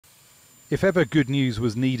If ever good news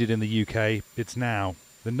was needed in the UK, it's now.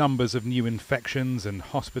 The numbers of new infections and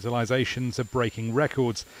hospitalisations are breaking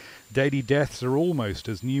records. Daily deaths are almost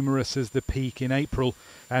as numerous as the peak in April,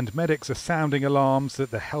 and medics are sounding alarms that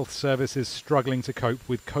the health service is struggling to cope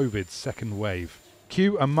with COVID's second wave.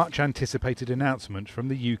 Cue a much anticipated announcement from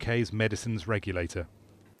the UK's medicines regulator.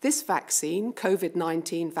 This vaccine,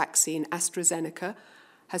 COVID-19 vaccine AstraZeneca,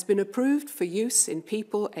 has been approved for use in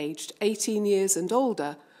people aged 18 years and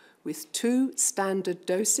older with 2 standard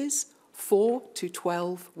doses, 4 to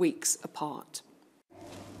 12 weeks apart.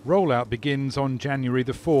 Rollout begins on January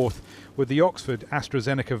the 4th, with the Oxford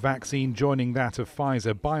AstraZeneca vaccine joining that of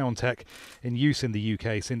Pfizer-BioNTech in use in the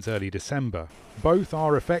UK since early December. Both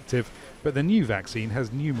are effective, but the new vaccine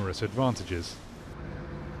has numerous advantages.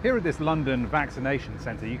 Here at this London vaccination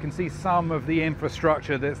centre, you can see some of the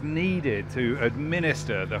infrastructure that's needed to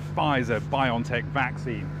administer the Pfizer-BioNTech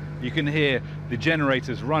vaccine. You can hear the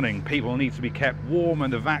generators running, people need to be kept warm,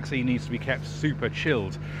 and the vaccine needs to be kept super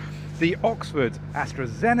chilled. The Oxford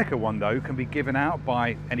AstraZeneca one, though, can be given out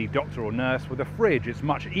by any doctor or nurse with a fridge. It's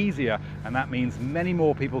much easier, and that means many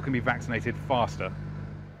more people can be vaccinated faster.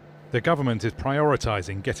 The government is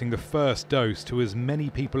prioritising getting the first dose to as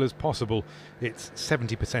many people as possible. It's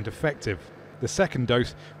 70% effective. The second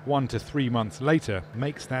dose, 1 to 3 months later,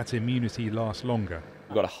 makes that immunity last longer.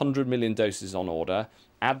 We've got 100 million doses on order.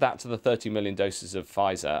 Add that to the 30 million doses of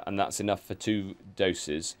Pfizer, and that's enough for 2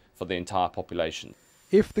 doses for the entire population.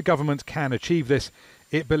 If the government can achieve this,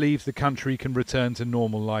 it believes the country can return to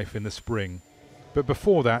normal life in the spring. But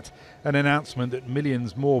before that, an announcement that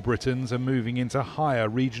millions more Britons are moving into higher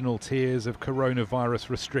regional tiers of coronavirus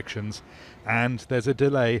restrictions, and there's a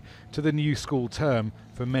delay to the new school term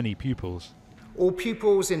for many pupils. All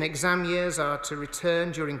pupils in exam years are to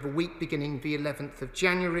return during the week beginning the 11th of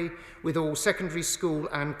January, with all secondary school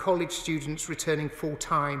and college students returning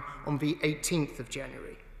full-time on the 18th of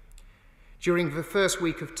January. During the first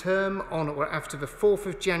week of term, on or after the 4th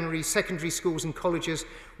of January, secondary schools and colleges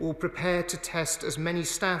will prepare to test as many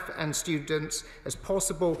staff and students as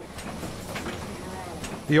possible.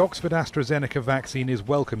 The Oxford AstraZeneca vaccine is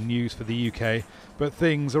welcome news for the UK, but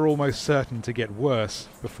things are almost certain to get worse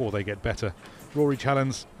before they get better. Rory,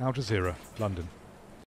 Challands, Al Jazeera, London.